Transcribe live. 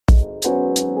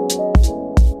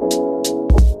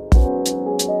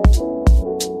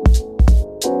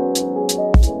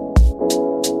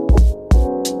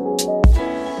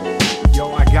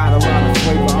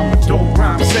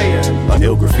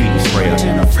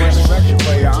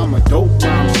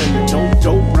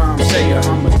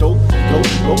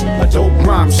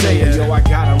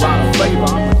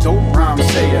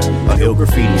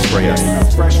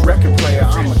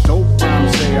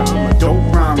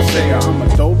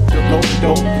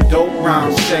dope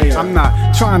rhyme sayer. I'm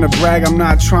not trying to brag, I'm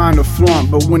not trying to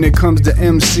flaunt, but when it comes to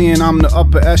MCing, I'm the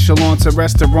upper echelon to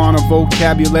restaurant of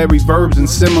vocabulary, verbs, and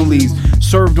similes.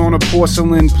 Served on a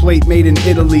porcelain plate made in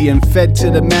Italy and fed to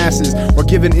the masses or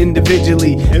given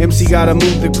individually. MC gotta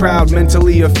move the crowd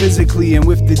mentally or physically, and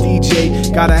with the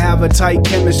DJ gotta have a tight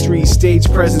chemistry, stage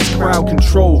presence, crowd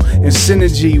control, and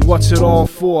synergy. What's it all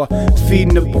for?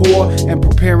 Feeding the poor and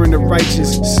preparing the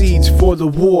righteous, seeds for the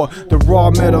war. The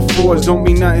raw metaphors don't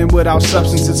mean nothing without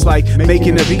substance. It's like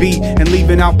making a beat and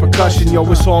leaving out percussion. Yo,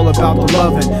 it's all about the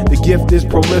loving. The gift is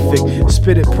prolific,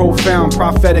 spit it profound,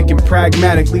 prophetic and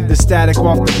pragmatic. Leave the static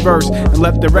off the verse and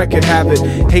let the record have it.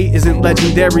 Hate isn't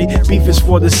legendary, beef is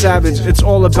for the savage. It's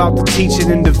all about the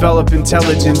teaching and develop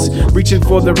intelligence, reaching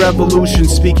for the revolution,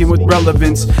 speaking with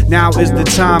relevance. Now is the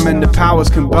time and the powers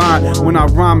combined. When I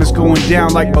rhyme, it's going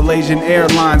down like Malaysian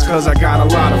Airlines, cause I got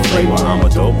a lot of flavor. I'm a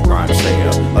dope rhyme sayer,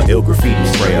 a ill graffiti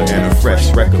sprayer, and a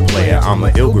fresh record player. I'm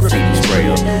a ill graffiti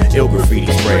sprayer, ill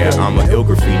graffiti sprayer. I'm a ill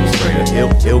graffiti sprayer,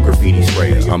 ill graffiti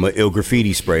sprayer. I'm a ill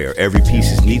graffiti sprayer. Every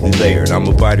piece is neatly layered. I'm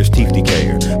a biter's teeth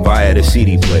decayer, buy at a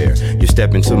CD player. You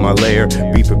step into my lair,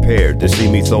 be prepared to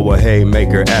see me throw a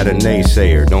haymaker at a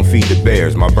naysayer. Don't feed the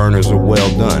bears, my burners are well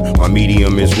done. My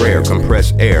medium is rare,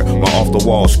 compressed air. My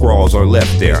off-the-wall scrawls are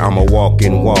left there. I'm a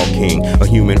walk-in wall king, a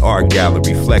human art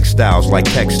gallery. Flex styles like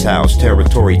textiles,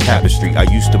 territory tapestry. I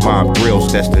used to mob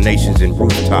grills, destinations, and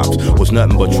rooftops. Was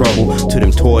nothing but trouble to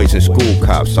them toys and school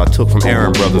cops. I took from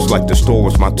Aaron Brothers like the store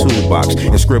was my toolbox,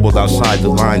 and scribbled outside the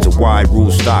lines of wide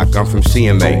rule stock. I'm from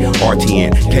CMA,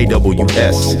 RTN,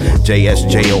 KWS,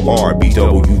 JSJOR,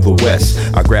 BW the West.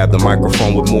 I grab the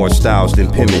microphone with more styles than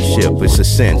penmanship. It's a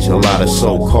cinch, a lot of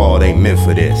so-called ain't meant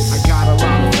for this. I got a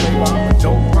lot of flavor, I'm a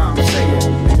dope rhyme sayer,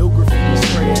 an ill graffiti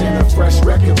sprayer, and a fresh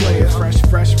record player.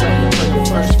 Fresh record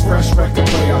player, fresh record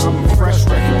player. I'm a fresh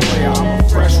record player, I'm a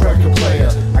fresh record player.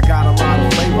 I got a lot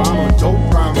of flavor, I'm a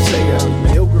dope rhyme sayer,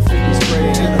 an ill graffiti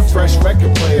sprayer, and a fresh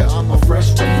record player. I'm a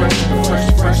fresh record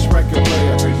player, fresh record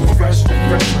player.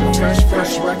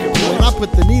 When I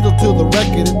put the needle to the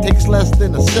record, it takes less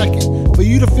than a second for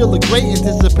you to feel the great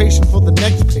anticipation for the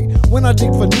next pick. When I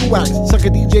dig for new acts, sucker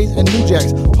DJs and new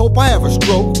jacks, hope I have a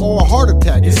stroke or a heart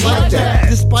attack. It's like that.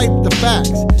 Despite the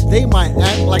facts, they might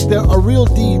act like they're a real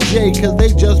DJ cause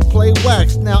they just play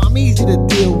wax. Now I'm easy to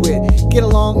deal with, get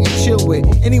along and chill with.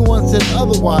 Anyone says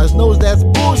otherwise knows that's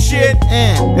bullshit.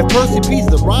 And if Percy P's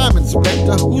the rhyme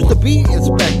inspector, who's the beat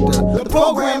inspector? The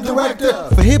program director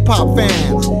for hip-hop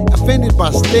fans offended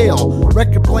by stale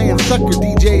record playing sucker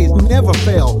DJs who never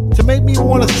fail to make me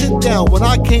wanna sit down when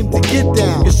I came to get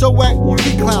down. You're so whack, you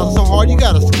get clowns so hard you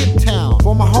gotta skip town.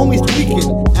 For my homies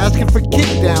tweaking, asking for kick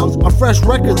downs, my fresh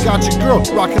records got your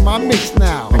girl rocking my mix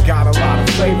now. I got a lot of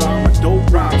flavor, I'm a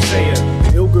dope rhyme sayer,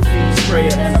 an ill graffiti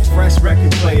sprayer, and a fresh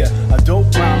record player. A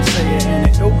dope rhyme sayer and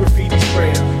an ill graffiti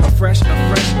sprayer, a fresh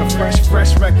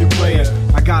record player.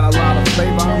 I got a lot of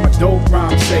flavor, I'm a dope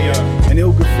rhyme sayer, an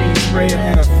ill graffiti sprayer,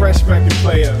 and a fresh record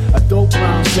player. A dope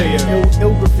rhyme sayer,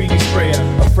 ill graffiti sprayer,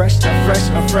 a fresh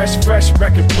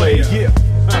record player.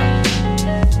 Yeah.